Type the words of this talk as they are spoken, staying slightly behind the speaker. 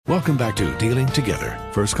Welcome back to Dealing Together.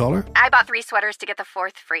 First caller? I bought 3 sweaters to get the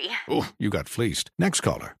 4th free. Oh, you got fleeced. Next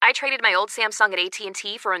caller? I traded my old Samsung at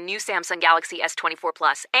AT&T for a new Samsung Galaxy S24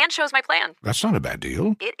 Plus and chose my plan. That's not a bad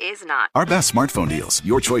deal. It is not. Our best smartphone deals.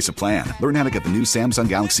 Your choice of plan. Learn how to get the new Samsung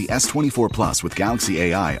Galaxy S24 Plus with Galaxy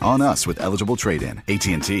AI on us with eligible trade-in.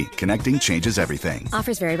 AT&T. Connecting changes everything.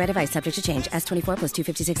 Offers vary by device. Subject to change. S24 plus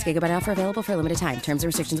 256 gigabyte offer available for a limited time. Terms and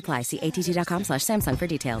restrictions apply. See att.com/Samsung for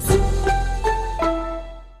details.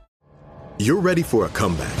 You're ready for a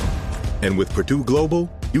comeback. And with Purdue Global,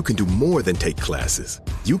 you can do more than take classes.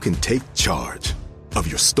 You can take charge of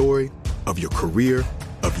your story, of your career,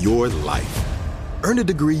 of your life. Earn a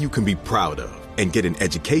degree you can be proud of and get an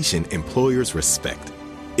education employers respect.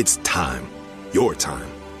 It's time, your time,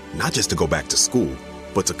 not just to go back to school,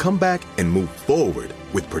 but to come back and move forward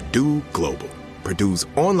with Purdue Global, Purdue's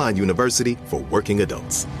online university for working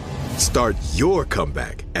adults. Start your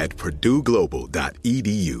comeback at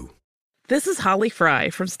purdueglobal.edu. This is Holly Fry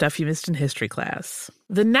from Stuff You Missed in History class.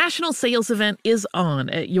 The national sales event is on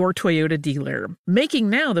at your Toyota dealer, making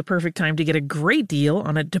now the perfect time to get a great deal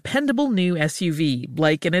on a dependable new SUV,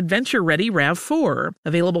 like an adventure-ready RAV4.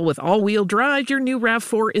 Available with all-wheel drive, your new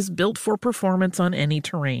RAV4 is built for performance on any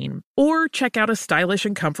terrain. Or check out a stylish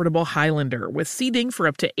and comfortable Highlander with seating for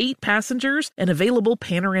up to 8 passengers and available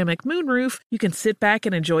panoramic moonroof. You can sit back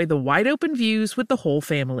and enjoy the wide-open views with the whole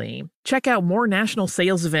family. Check out more national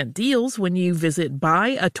sales event deals when you visit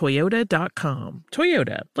buyatoyota.com.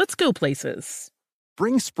 Toyota, let's go places.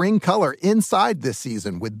 Bring spring color inside this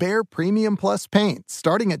season with Behr Premium Plus paint,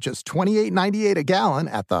 starting at just $28.98 a gallon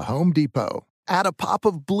at the Home Depot. Add a pop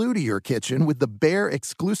of blue to your kitchen with the Behr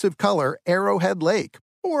exclusive color Arrowhead Lake,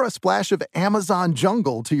 or a splash of Amazon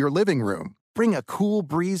Jungle to your living room. Bring a cool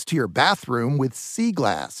breeze to your bathroom with Sea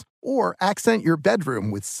Glass, or accent your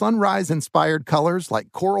bedroom with sunrise-inspired colors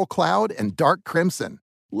like Coral Cloud and Dark Crimson.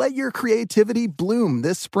 Let your creativity bloom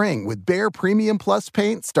this spring with Behr Premium Plus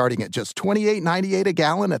paint starting at just $28.98 a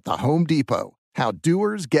gallon at the Home Depot. How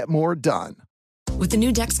doers get more done. With the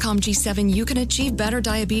new Dexcom G7, you can achieve better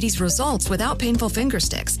diabetes results without painful finger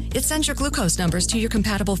sticks. It sends your glucose numbers to your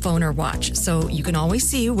compatible phone or watch, so you can always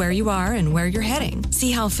see where you are and where you're heading.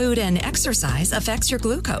 See how food and exercise affects your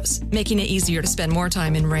glucose, making it easier to spend more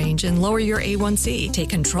time in range and lower your A1C. Take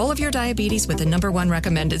control of your diabetes with the #1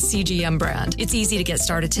 recommended CGM brand. It's easy to get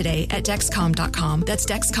started today at Dexcom.com. That's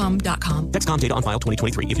Dexcom.com. Dexcom data on file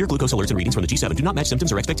 2023. If your glucose alerts and readings from the G7 do not match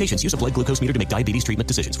symptoms or expectations, use a blood glucose meter to make diabetes treatment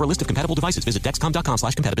decisions. For a list of compatible devices, visit Dexcom.com/compatibility. All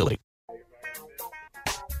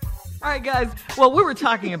right, guys. Well, we were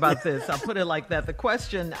talking about this. I'll put it like that. The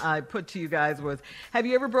question I put to you guys was, have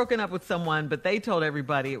you ever broken up with someone, but they told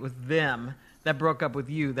everybody it was them that broke up with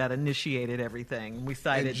you that initiated everything? We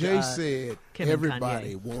cited and Jay said Kim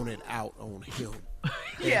everybody wanted out on him.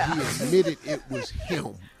 Yeah. And he admitted it was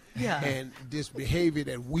him. Yeah. And this behavior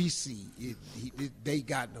that we see, they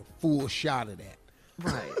gotten a full shot of that.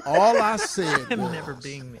 Right. All I said I'm was, never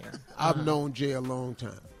being there. I've known Jay a long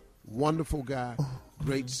time. Wonderful guy,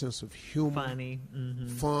 great sense of humor. Funny. Mm-hmm.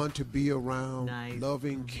 Fun to be around. Nice.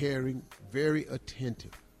 Loving, caring, very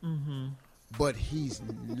attentive. Mm-hmm. But he's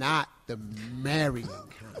not the marrying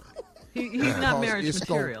kind. He's not marriage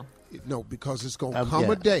material. Because it's going to come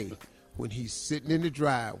a day when he's sitting in the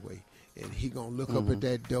driveway and he going to look up at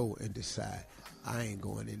that door and decide, I ain't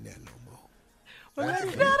going in there no more. What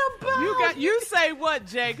is that about? You say what,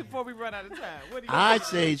 Jay, before we run out of time? What do you I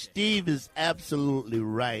say Steve is absolutely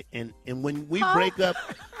right. And when we break up,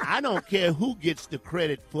 I don't care who gets the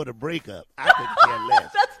credit for the breakup. I could care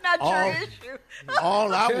less. That's not your issue.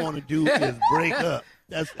 All I want to do is break up.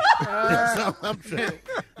 That's all I'm saying.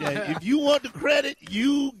 Yeah, if you want the credit,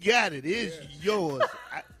 you got it. It's yours.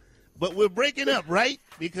 But we're breaking up, right?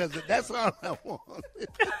 Because that's all I want.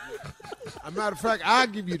 As a matter of fact, I'll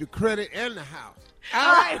give you the credit and the house.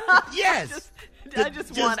 Yes. I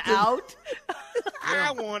just want out.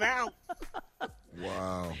 I want out.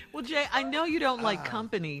 Wow. Well, Jay, I know you don't like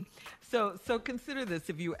company, so consider this.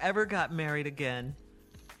 If you ever got married again,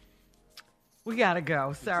 we got to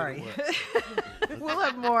go. Sorry. We'll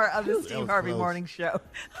have more of the Steve Harvey Morning Show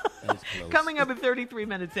coming up in 33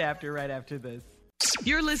 minutes after, right after this.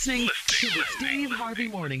 You're listening to the Steve Harvey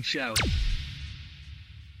Morning Show.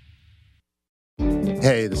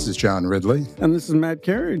 Hey, this is John Ridley. And this is Matt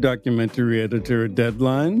Carey, documentary editor at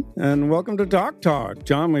Deadline. And welcome to Talk Talk.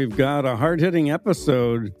 John, we've got a hard-hitting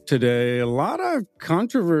episode today. A lot of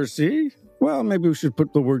controversy well, maybe we should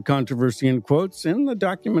put the word controversy in quotes in the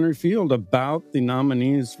documentary field about the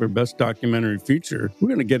nominees for Best Documentary Feature. We're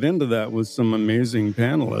going to get into that with some amazing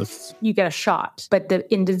panelists. You get a shot, but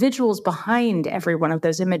the individuals behind every one of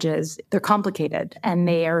those images, they're complicated and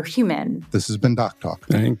they are human. This has been Doc Talk.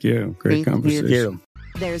 Thank you. Great conversation.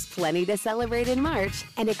 There's plenty to celebrate in March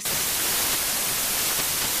and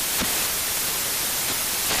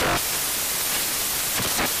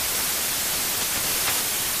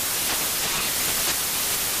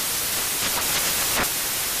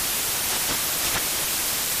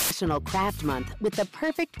Craft Month with the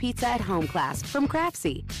perfect pizza at home class from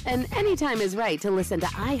Craftsy. And anytime is right to listen to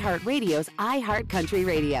iHeartRadio's iHeart Country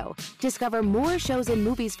Radio. Discover more shows and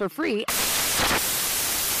movies for free.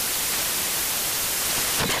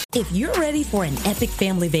 If you're ready for an epic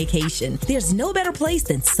family vacation, there's no better place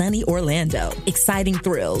than sunny Orlando. Exciting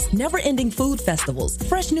thrills, never-ending food festivals,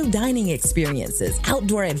 fresh new dining experiences,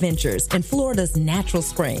 outdoor adventures, and Florida's natural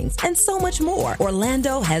springs, and so much more.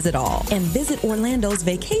 Orlando has it all. And Visit Orlando's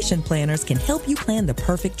vacation planners can help you plan the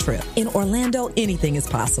perfect trip. In Orlando, anything is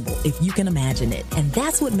possible if you can imagine it. And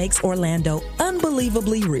that's what makes Orlando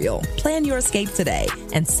unbelievably real. Plan your escape today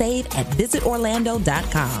and save at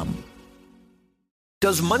visitorlando.com.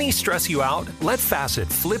 Does money stress you out? Let Facet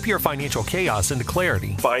flip your financial chaos into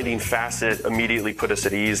clarity. Finding Facet immediately put us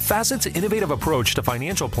at ease. Facet's innovative approach to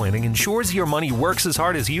financial planning ensures your money works as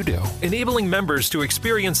hard as you do, enabling members to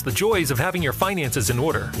experience the joys of having your finances in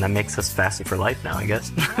order. And that makes us Facet for life now, I guess.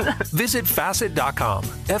 Visit Facet.com,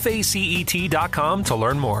 FACET.com to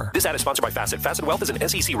learn more. This ad is sponsored by Facet. Facet Wealth is an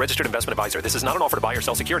SEC registered investment advisor. This is not an offer to buy or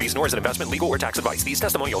sell securities, nor is it investment, legal, or tax advice. These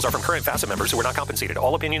testimonials are from current Facet members who are not compensated.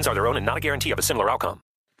 All opinions are their own and not a guarantee of a similar outcome.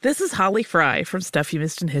 This is Holly Fry from Stuff You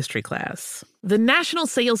Missed in History Class. The national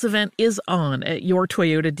sales event is on at your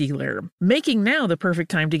Toyota dealer, making now the perfect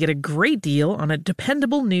time to get a great deal on a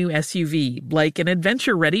dependable new SUV, like an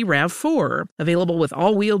adventure-ready RAV4. Available with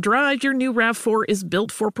all-wheel drive, your new RAV4 is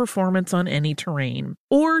built for performance on any terrain.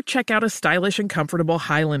 Or check out a stylish and comfortable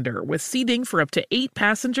Highlander with seating for up to 8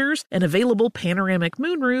 passengers and available panoramic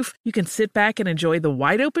moonroof. You can sit back and enjoy the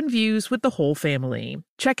wide-open views with the whole family.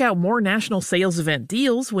 Check out more national sales event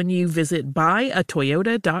deals when you visit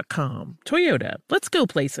buyatoyota.com. Toyota, let's go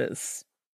places.